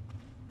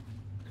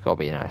 There's got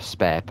to be,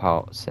 spare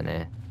parts in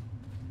here.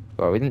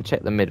 Well, we didn't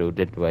check the middle,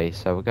 did we?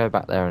 So we'll go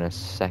back there in a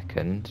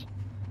second.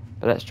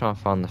 But let's try and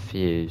find the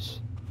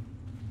fuse.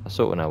 I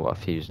sort of know what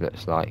a fuse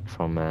looks like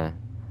from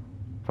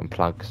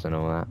plugs and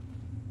all that.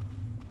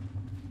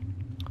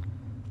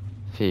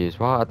 Fuse.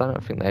 Well, I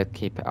don't think they'd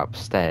keep it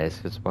upstairs,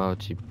 because why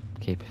would you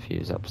keep a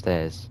fuse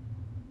upstairs?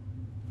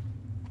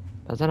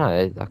 I don't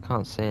know, I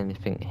can't see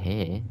anything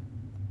here.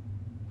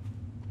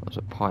 Lots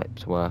of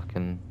pipes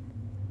working.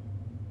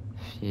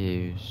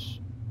 Fuse.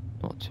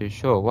 Not too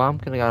sure. Well, I'm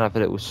going to go and have a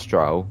little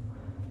stroll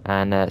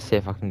and see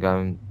if I can go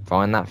and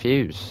find that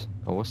fuse.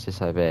 Oh, what's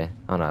this over here?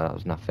 Oh no, that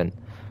was nothing.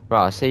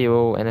 Right, I'll see you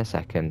all in a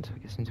second.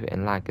 It seems to be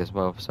in lag as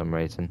well for some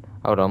reason.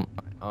 Hold on.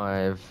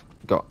 I've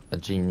got a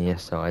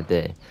genius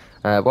idea.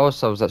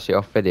 Whilst I was actually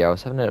off video, I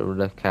was having a little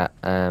look at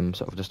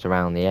sort of just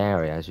around the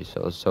area, as you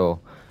sort of saw.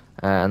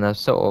 And there's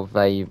sort of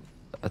a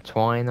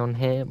twine on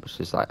here, which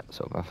is like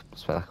sort of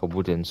like a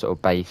wooden sort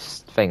of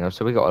base thing.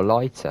 So we got a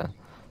lighter.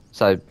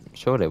 So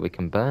surely we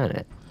can burn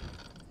it.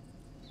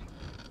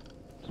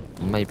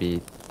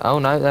 Maybe... Oh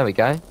no, there we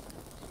go.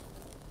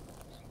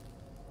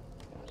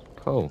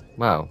 Cool.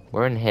 Well,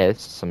 we're in here.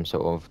 This is some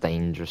sort of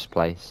dangerous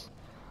place.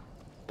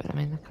 But I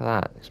mean, look at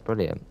that. It's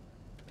brilliant.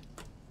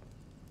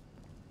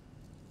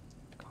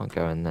 Can't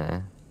go in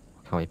there.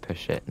 Can we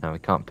push it? No, we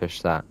can't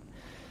push that.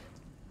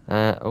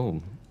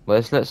 Oh. Well,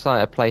 this looks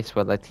like a place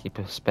where they keep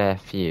a spare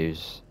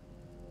fuse.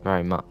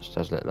 Very much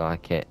does look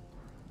like it.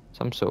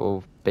 Some sort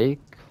of big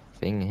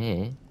thing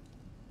here.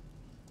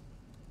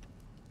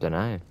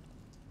 Dunno.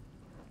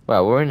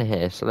 Well, we're in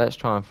here, so let's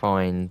try and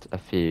find a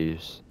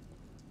fuse.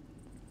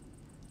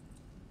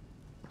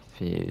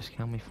 Fuse.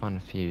 Can we find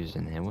a fuse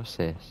in here? What's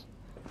this?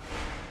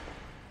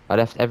 I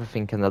left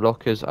everything in the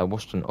lockers. I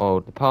washed and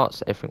oiled the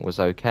parts. Everything was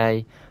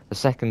okay. The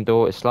second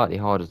door is slightly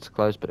harder to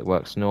close, but it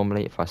works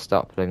normally. If I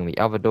start pulling the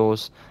other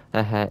doors,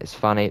 it's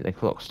funny. The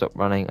clock stopped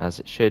running as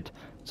it should.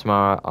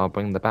 Tomorrow I'll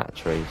bring the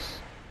batteries.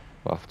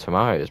 Well, if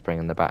tomorrow is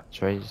bringing the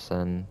batteries,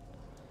 then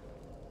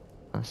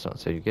that's not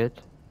too good.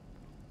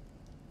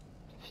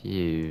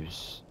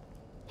 Fuse.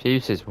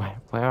 Fuses, where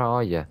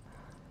are you?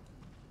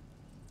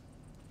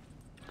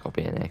 Gotta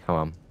be in here, come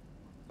on.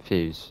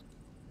 Fuse.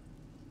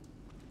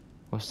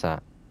 What's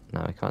that?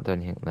 No, I can't do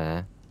anything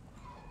there.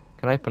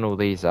 Can I open all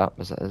these up?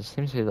 There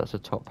seems to be lots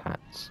of top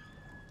hats.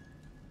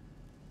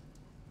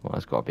 Well,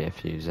 there's got to be a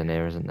fuse in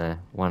here, isn't there?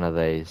 One of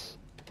these.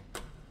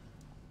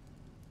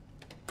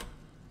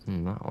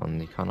 That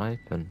one you can't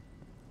open.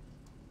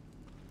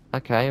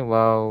 Okay,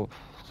 well,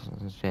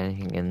 doesn't see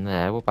anything in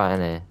there. What about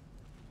in here?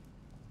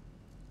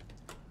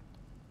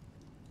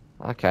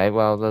 Okay,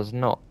 well, there's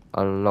not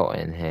a lot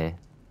in here.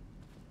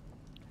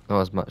 Not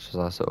as much as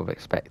I sort of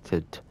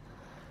expected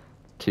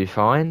to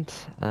find,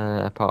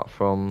 apart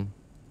from,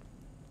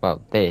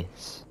 well,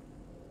 this,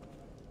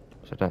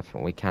 which I don't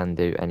think we can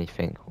do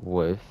anything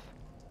with.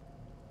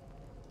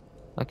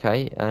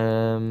 Okay,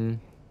 well,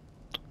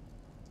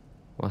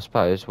 I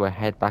suppose we'll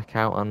head back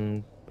out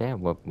and, yeah,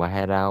 we'll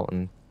head out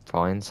and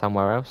find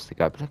somewhere else to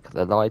go. But look at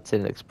the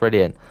lighting, it looks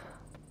brilliant.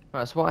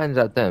 Right, so what I ended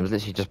up doing was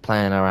literally just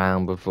playing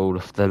around with all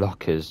of the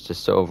lockers,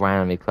 just sort of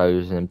randomly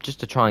closing them, just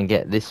to try and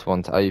get this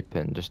one to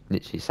open. Just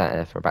literally sat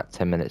there for about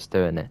 10 minutes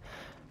doing it.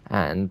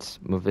 And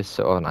with this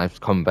sort of nice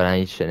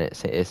combination, it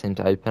seemed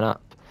to open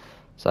up.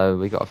 So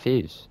we got a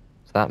fuse.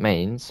 So that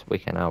means we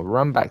can now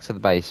run back to the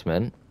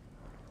basement,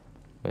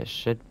 which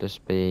should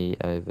just be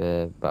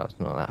over, well, it's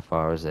not that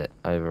far, is it?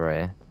 Over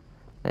here.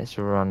 Let's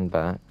run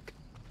back.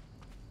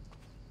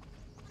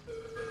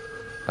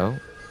 Oh.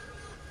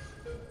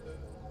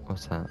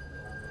 What's that?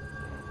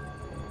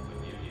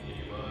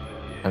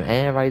 An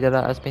air raid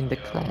alert has been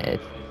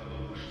declared.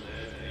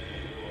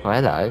 Oh,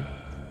 hello.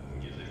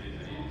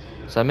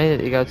 So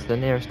immediately go to the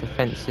nearest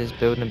defences,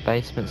 building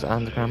basements, and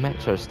underground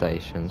metro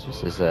stations.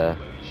 This is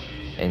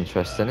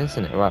interesting,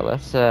 isn't it? Right,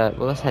 let's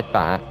head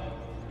back.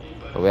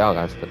 But we are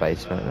going to the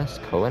basement. That's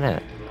cool, isn't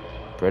it?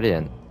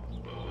 Brilliant.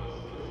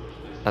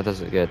 That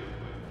does it good.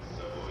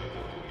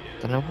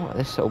 Don't know what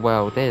this sort of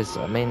world is.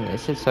 I mean, it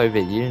said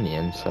Soviet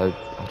Union, so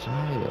I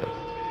don't know.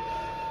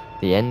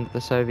 The end of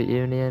the Soviet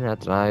Union? I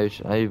don't know.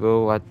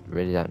 Chernobyl? I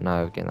really don't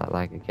know. Getting that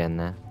lag again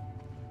there.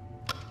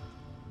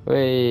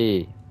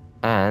 Whee!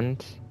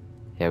 And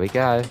here we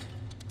go.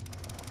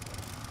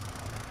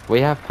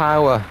 We have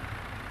power.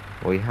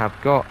 We have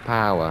got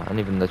power. And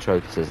even the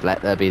trophy says,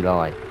 "Let there be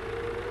light."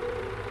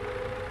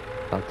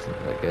 That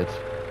doesn't look good.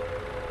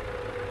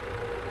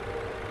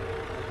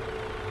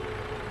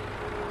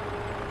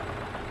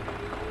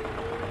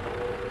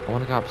 I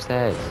want to go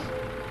upstairs.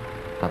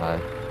 Hello.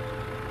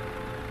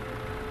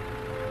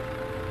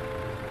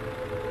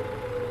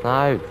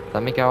 No,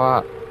 let me go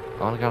up.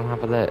 I want to go and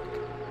have a look.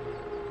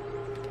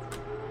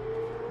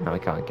 No, we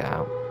can't get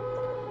out.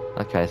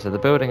 Okay, so the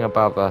building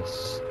above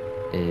us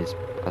is,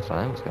 I don't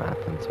know what's going to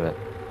happen to it.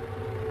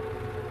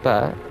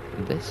 But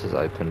this has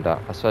opened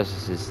up. I suppose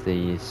this is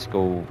the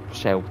school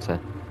shelter.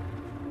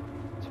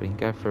 So we can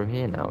go through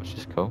here now, which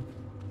is cool.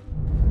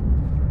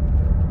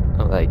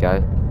 Oh, there you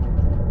go.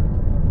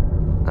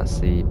 That's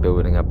the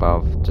building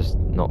above, just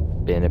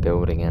not being a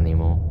building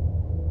anymore.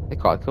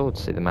 It's quite cool to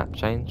see the map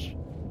change.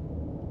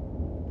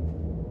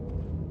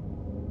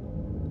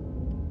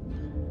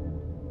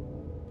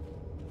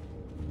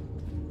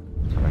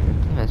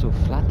 It's all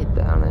flooded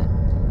down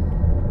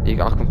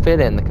there. I can feel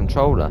it in the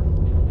controller.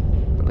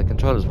 But the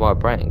controller's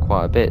vibrating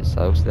quite a bit,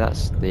 so obviously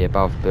that's the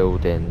above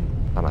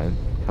building, I don't know,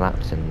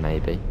 collapsing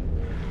maybe.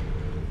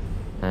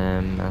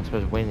 I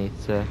suppose we need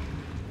to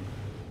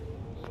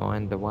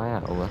find a way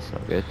out. Oh, that's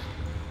not good.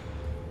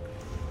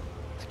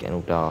 It's getting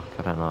all dark,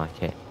 I don't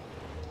like it.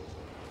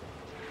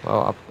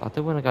 Well, I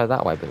do want to go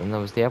that way, but then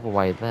there was the other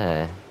way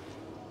there.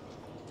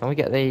 Can we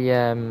get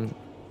the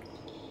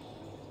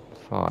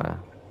fire?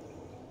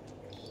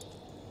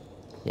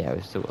 Yeah,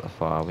 we've still got the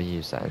fire. We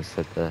use that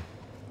instead. The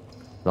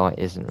light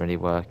isn't really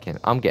working.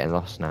 I'm getting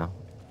lost now.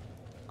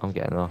 I'm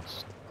getting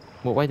lost.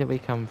 What way did we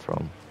come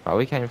from? Right,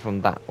 we came from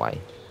that way.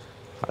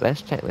 Right,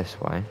 let's check this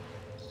way.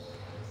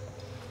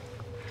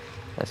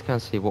 Let's go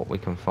and see what we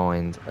can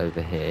find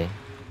over here.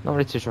 Not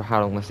really too sure how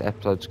long this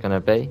episode's going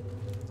to be.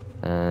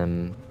 But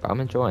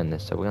I'm enjoying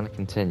this, so we're going to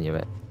continue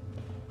it.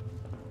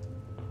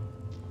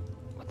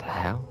 What the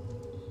hell?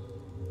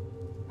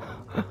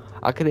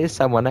 I could hear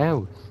someone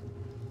else.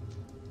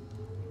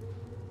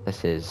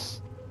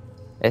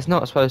 It's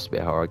not supposed to be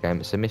a horror game,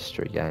 it's a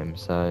mystery game,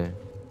 so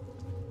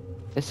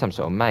it's some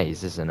sort of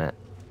maze, isn't it?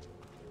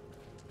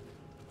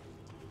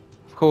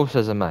 Of course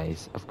there's a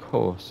maze, of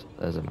course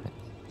there's a maze.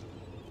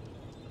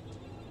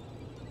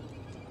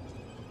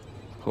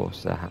 Of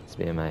course there had to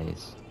be a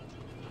maze.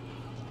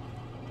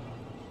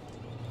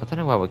 I don't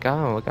know where we're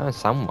going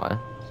somewhere.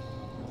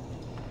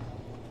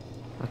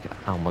 Okay.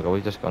 Oh my god,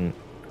 we've just gone,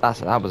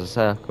 that was a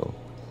circle.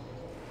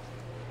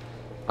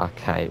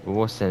 Okay, well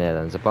what's in here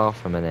then? There's a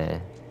bathroom in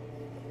here.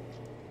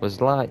 Was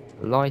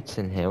light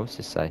in here? What's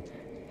this say?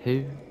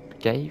 Who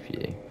gave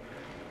you?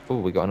 Oh,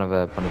 we got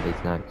another one of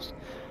these notes.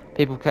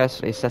 People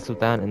carefully settled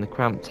down in the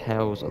cramped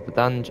halls of the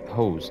dungeon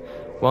halls.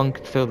 One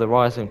could feel the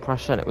rising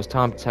pressure, and it was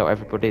time to tell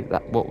everybody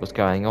that what was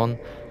going on.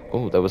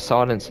 Oh, there was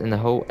silence in the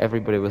hall.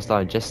 Everybody was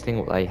digesting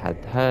what they had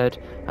heard,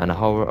 and the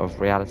horror of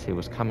reality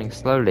was coming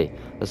slowly.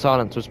 The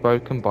silence was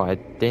broken by a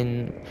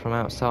din from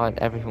outside.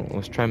 Everything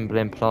was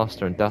trembling.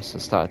 Plaster and dust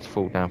had started to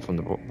fall down from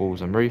the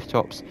walls and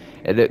rooftops.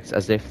 It looked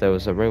as if there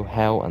was a real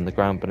hell, and the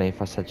ground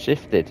beneath us had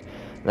shifted.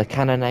 The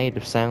cannonade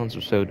of sounds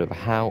was filled with a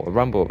howl, a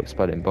rumble of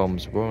exploding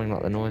bombs, roaring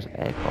like the noise of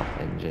aircraft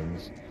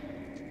engines.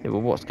 Yeah,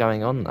 well, what's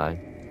going on, though?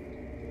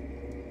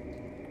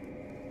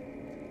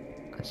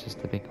 That's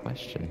just the big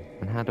question.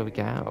 And how do we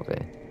get out of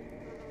here?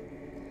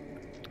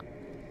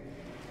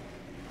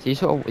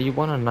 So you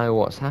want to know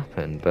what's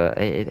happened, but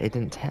it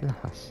didn't tell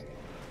us.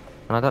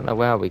 And I don't know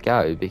where we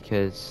go,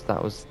 because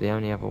that was the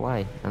only other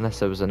way. Unless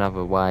there was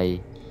another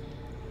way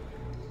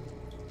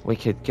we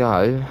could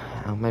go.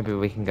 Or maybe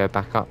we can go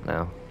back up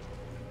now.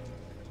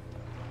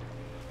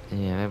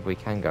 Yeah, maybe we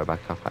can go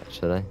back up,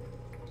 actually.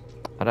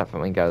 I don't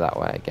think we can go that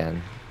way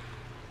again.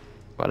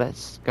 But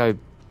let's go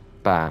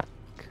back.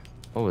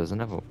 Oh, there's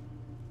another...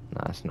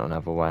 No, it's not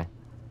another way.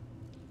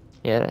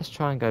 Yeah, let's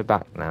try and go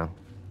back now.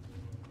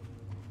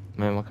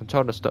 I mean, my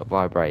controller stopped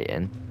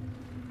vibrating.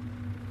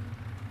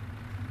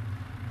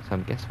 So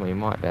I'm guessing we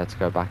might be able to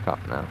go back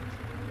up now.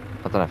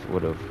 I don't know if it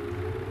would have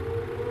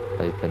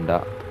opened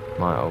up.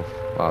 Might have.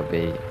 Well,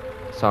 the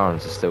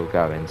sirens are still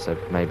going, so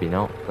maybe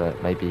not,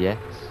 but maybe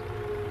yes.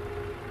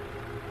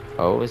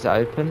 Oh, is it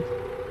open?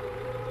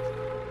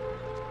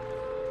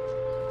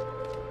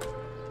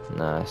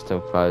 No, it's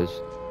still closed.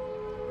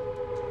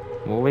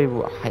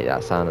 Well, I hate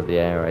that sound of the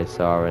air raid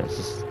siren. It's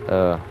just,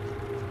 kind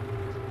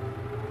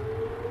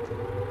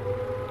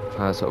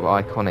of sort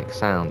of iconic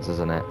sounds,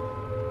 isn't it?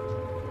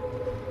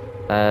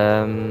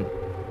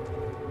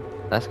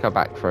 Let's go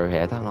back through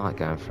here. I don't like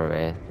going through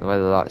here. The way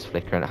the lights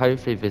flickering.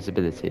 Hopefully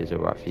visibility is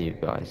alright for you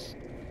guys.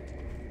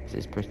 This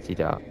is pretty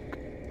dark.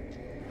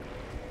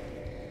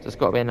 There's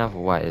got to be another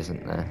way,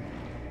 isn't there?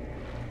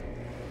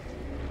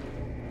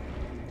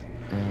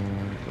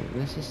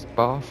 There's this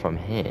bathroom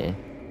here.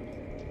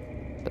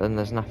 But then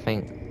there's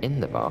nothing in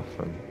the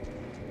bathroom.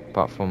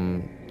 Apart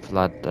from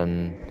flood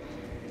and...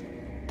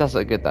 It does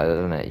look good though,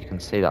 doesn't it? You can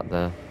see that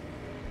the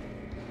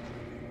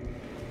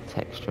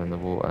texture in the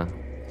water.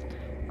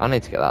 I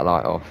need to get that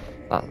light off.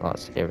 That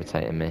light's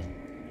irritating me.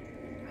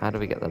 How do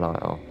we get the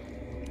light off?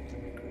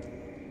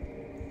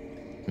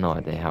 No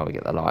idea how we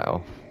get the light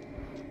off.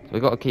 So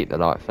we've got to keep the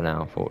light for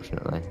now,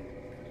 unfortunately.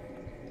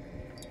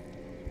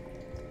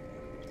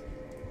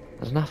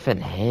 There's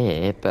nothing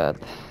here, but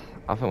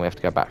I think we have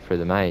to go back through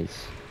the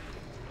maze.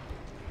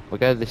 We'll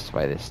go this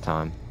way this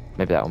time.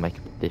 Maybe that will make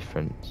a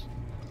difference.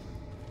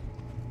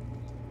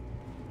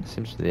 It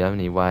seems to be the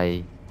only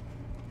way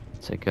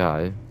to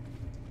go.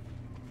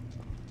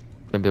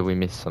 Maybe we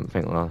missed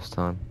something last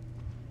time.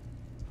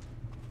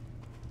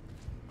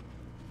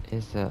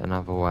 Is there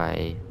another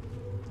way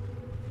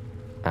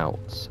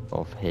out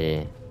of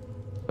here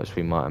which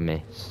we might have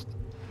missed?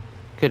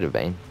 Could have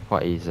been,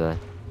 quite easily.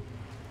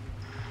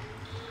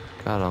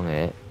 Go along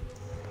it.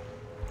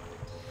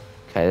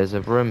 Okay, there's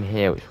a room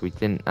here which we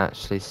didn't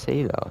actually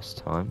see last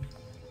time.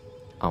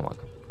 Oh my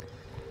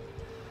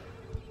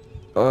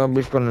god.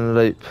 We've gone in a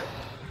loop.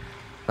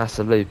 That's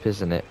a loop,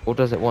 isn't it? Or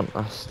does it want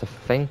us to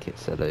think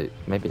it's a loop?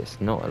 Maybe it's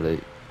not a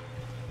loop.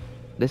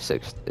 This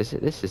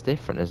is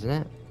different, isn't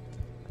it?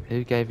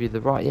 Who gave you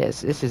the right?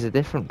 Yes, this is a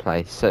different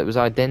place. So it was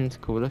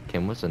identical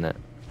looking, wasn't it?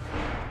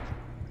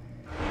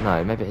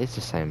 No, maybe it is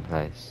the same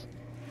place.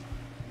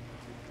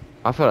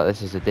 I feel like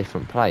this is a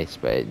different place,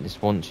 but it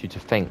just wants you to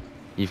think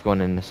you've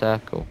gone in a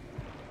circle.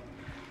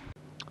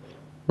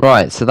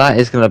 Right, so that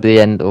is going to be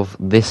the end of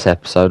this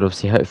episode.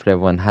 Obviously, hopefully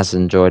everyone has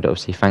enjoyed it.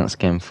 Obviously, thanks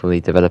again for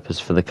the developers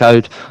for the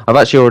code. I've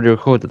actually already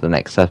recorded the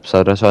next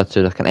episode. I tried to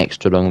do like an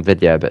extra long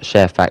video, but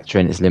Share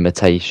Factory and its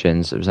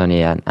limitations, it was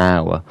only an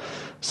hour.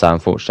 So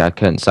unfortunately I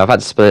couldn't. So I've had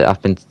to split it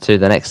up into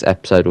the next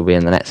episode will be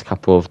in the next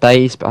couple of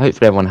days. But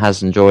hopefully everyone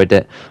has enjoyed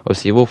it.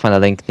 Obviously you will find a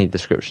link in the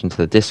description to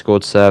the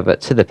Discord server,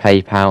 to the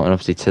PayPal, and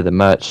obviously to the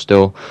merch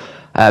store.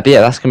 But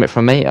yeah, that's going to be it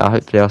from me.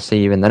 Hopefully I'll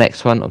see you in the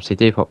next one. Obviously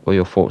do pop all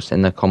your thoughts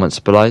in the comments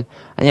below.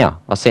 And yeah,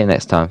 I'll see you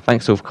next time.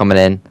 Thanks all for coming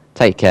in.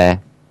 Take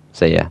care.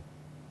 See ya.